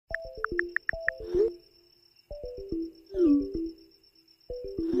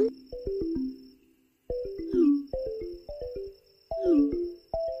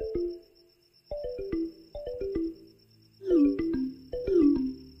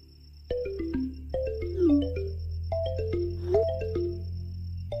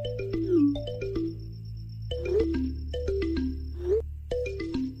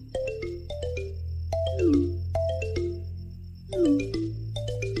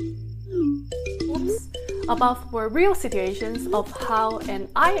Above were real situations of how an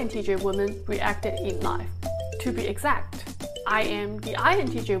INTJ woman reacted in life. To be exact, I am the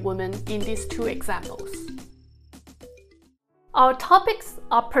INTJ woman in these two examples. Our topics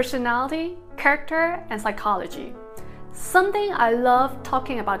are personality, character, and psychology. Something I love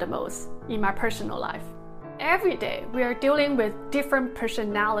talking about the most in my personal life. Every day, we are dealing with different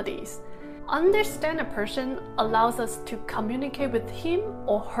personalities. Understand a person allows us to communicate with him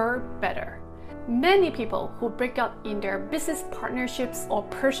or her better. Many people who break up in their business partnerships or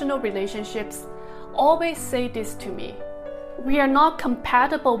personal relationships always say this to me: we are not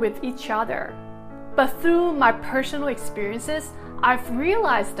compatible with each other. But through my personal experiences, I've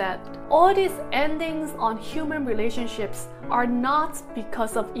realized that all these endings on human relationships are not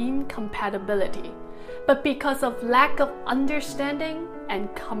because of incompatibility, but because of lack of understanding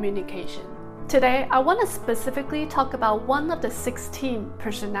and communication. Today, I want to specifically talk about one of the 16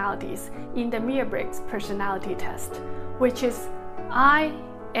 personalities in the Myers-Briggs personality test, which is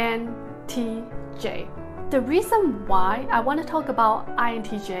INTJ. The reason why I want to talk about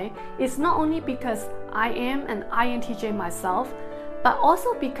INTJ is not only because I am an INTJ myself, but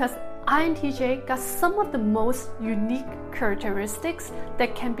also because INTJ got some of the most unique characteristics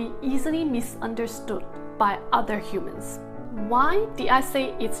that can be easily misunderstood by other humans. Why did I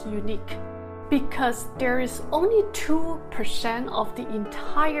say it's unique? Because there is only 2% of the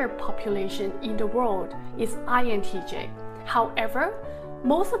entire population in the world is INTJ. However,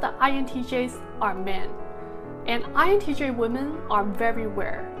 most of the INTJs are men, and INTJ women are very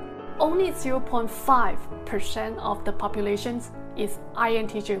rare. Only 0.5% of the population is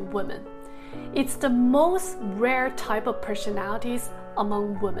INTJ women. It's the most rare type of personalities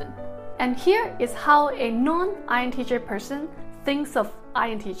among women. And here is how a non-INTJ person thinks of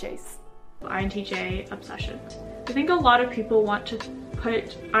INTJs. INTJ obsession. I think a lot of people want to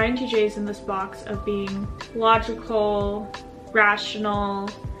put INTJs in this box of being logical, rational,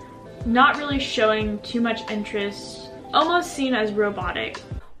 not really showing too much interest, almost seen as robotic.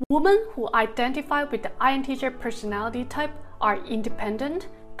 Women who identify with the INTJ personality type are independent,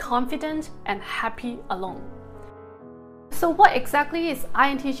 confident, and happy alone. So what exactly is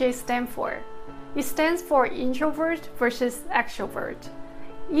INTJ stand for? It stands for introvert versus extrovert,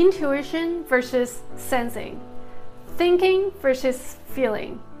 intuition versus sensing, thinking versus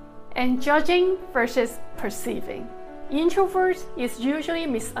feeling, and judging versus perceiving. Introvert is usually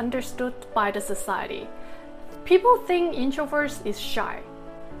misunderstood by the society. People think introverts is shy,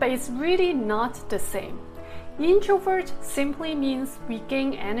 but it's really not the same. Introvert simply means we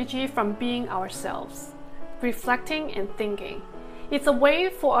gain energy from being ourselves, reflecting and thinking. It's a way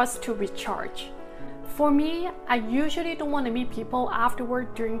for us to recharge. For me, I usually don't want to meet people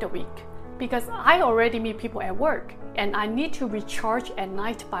afterward during the week because I already meet people at work and I need to recharge at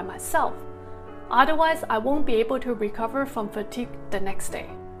night by myself. Otherwise, I won't be able to recover from fatigue the next day.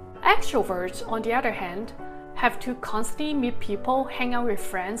 Extroverts, on the other hand, have to constantly meet people, hang out with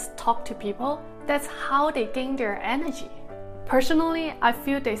friends, talk to people. That's how they gain their energy. Personally, I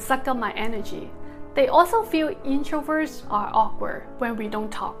feel they suck up my energy. They also feel introverts are awkward when we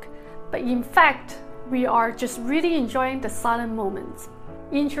don't talk. But in fact, we are just really enjoying the silent moments.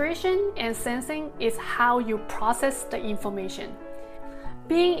 Intuition and sensing is how you process the information.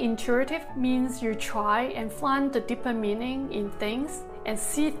 Being intuitive means you try and find the deeper meaning in things and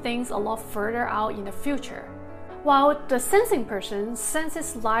see things a lot further out in the future. While the sensing person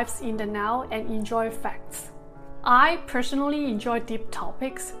senses lives in the now and enjoys facts. I personally enjoy deep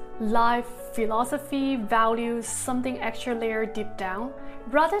topics, life, philosophy, values, something extra layer deep down,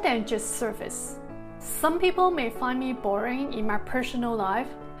 rather than just surface. Some people may find me boring in my personal life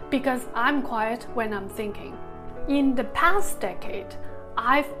because I'm quiet when I'm thinking. In the past decade,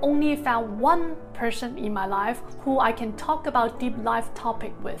 I've only found one person in my life who I can talk about deep life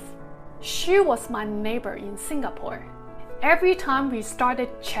topic with. She was my neighbor in Singapore. Every time we started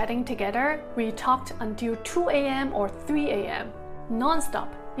chatting together, we talked until 2 a.m. or 3 a.m.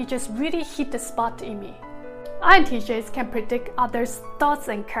 non-stop. It just really hit the spot in me. INTJs can predict others' thoughts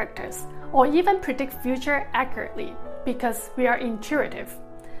and characters, or even predict future accurately because we are intuitive.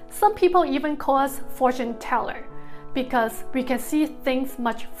 Some people even call us fortune teller. because we can see things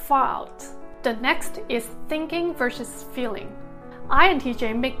much far out. The next is thinking versus feeling.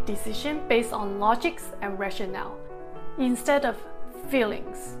 INTJ make decisions based on logics and rationale instead of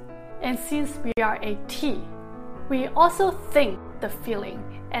feelings. And since we are a T, we also think the feeling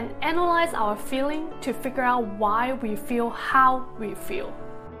and analyze our feeling to figure out why we feel how we feel.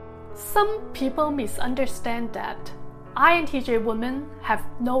 Some people misunderstand that INTJ women have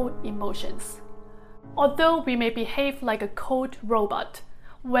no emotions. Although we may behave like a cold robot,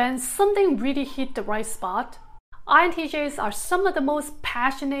 when something really hit the right spot, INTJs are some of the most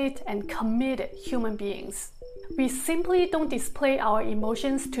passionate and committed human beings. We simply don't display our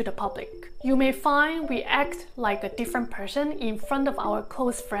emotions to the public. You may find we act like a different person in front of our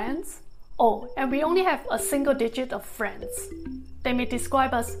close friends. Oh, and we only have a single digit of friends. They may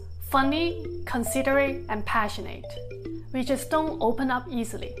describe us funny, considerate, and passionate. We just don't open up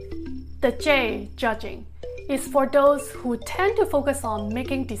easily. The J, judging, is for those who tend to focus on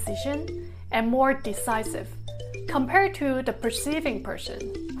making decisions and more decisive, compared to the perceiving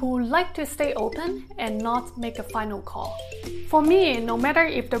person, who like to stay open and not make a final call. For me, no matter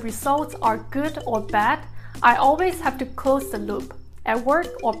if the results are good or bad, I always have to close the loop, at work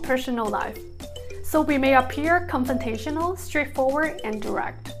or personal life. So we may appear confrontational, straightforward, and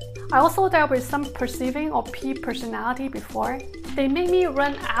direct. I also dealt with some perceiving or P personality before. They made me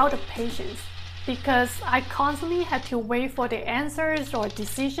run out of patience because I constantly had to wait for the answers or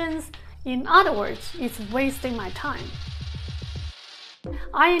decisions. In other words, it's wasting my time.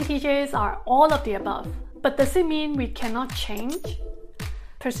 INTJs are all of the above, but does it mean we cannot change?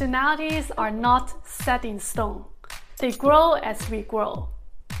 Personalities are not set in stone. They grow as we grow.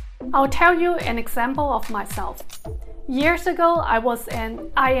 I'll tell you an example of myself. Years ago, I was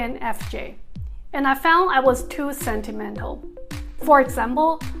an INFJ, and I found I was too sentimental. For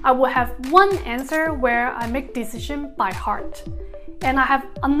example, I would have one answer where I make decision by heart, and I have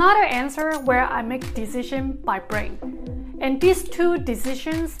another answer where I make decision by brain. And these two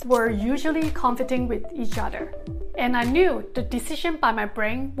decisions were usually conflicting with each other. And I knew the decision by my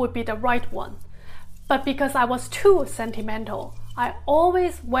brain would be the right one. But because I was too sentimental, I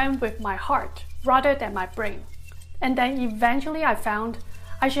always went with my heart rather than my brain. And then eventually I found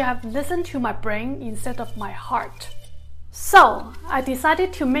I should have listened to my brain instead of my heart. So I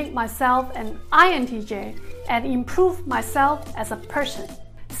decided to make myself an INTJ and improve myself as a person.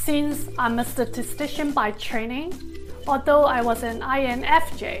 Since I'm a statistician by training, although I was an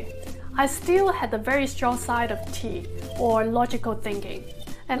INFJ, I still had a very strong side of T, or logical thinking.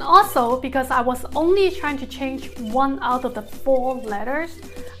 And also because I was only trying to change one out of the 4 letters,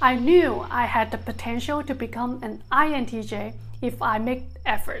 I knew I had the potential to become an INTJ if I make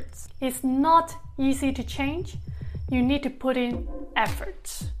efforts. It's not easy to change. You need to put in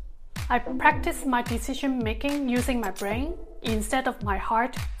efforts. I practiced my decision making using my brain instead of my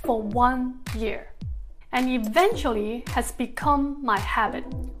heart for 1 year, and eventually has become my habit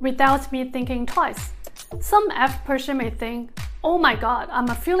without me thinking twice. Some F person may think, oh my god, I'm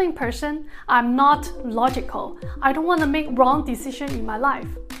a feeling person, I'm not logical, I don't want to make wrong decisions in my life.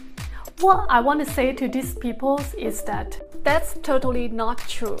 What I want to say to these people is that that's totally not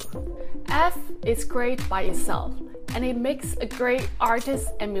true. F is great by itself, and it makes a great artist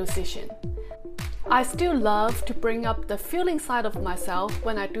and musician. I still love to bring up the feeling side of myself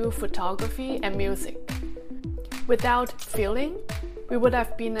when I do photography and music. Without feeling, we would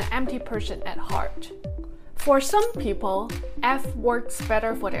have been an empty person at heart. For some people, F works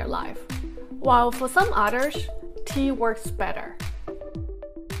better for their life, while for some others, T works better.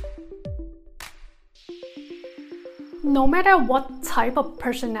 No matter what type of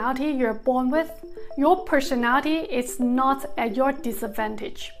personality you're born with, your personality is not at your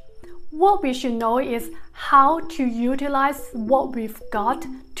disadvantage. What we should know is how to utilize what we've got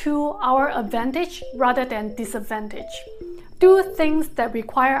to our advantage rather than disadvantage. Do things that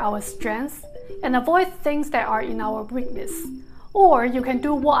require our strengths and avoid things that are in our weakness. Or you can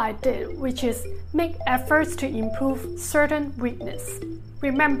do what I did, which is make efforts to improve certain weakness.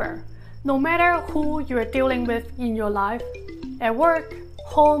 Remember, no matter who you're dealing with in your life, at work,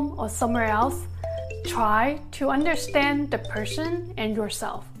 home, or somewhere else, try to understand the person and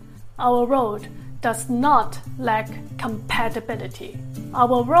yourself. Our road does not lack compatibility.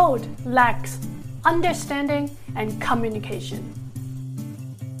 Our road lacks understanding and communication.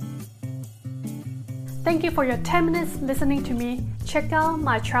 Thank you for your 10 minutes listening to me. Check out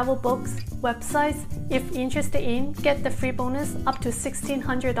my travel books, websites. If interested in, get the free bonus up to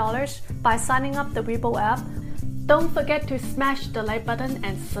 $1,600 by signing up the Weibo app. Don't forget to smash the like button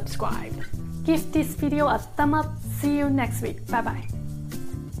and subscribe. Give this video a thumb up. See you next week. Bye bye.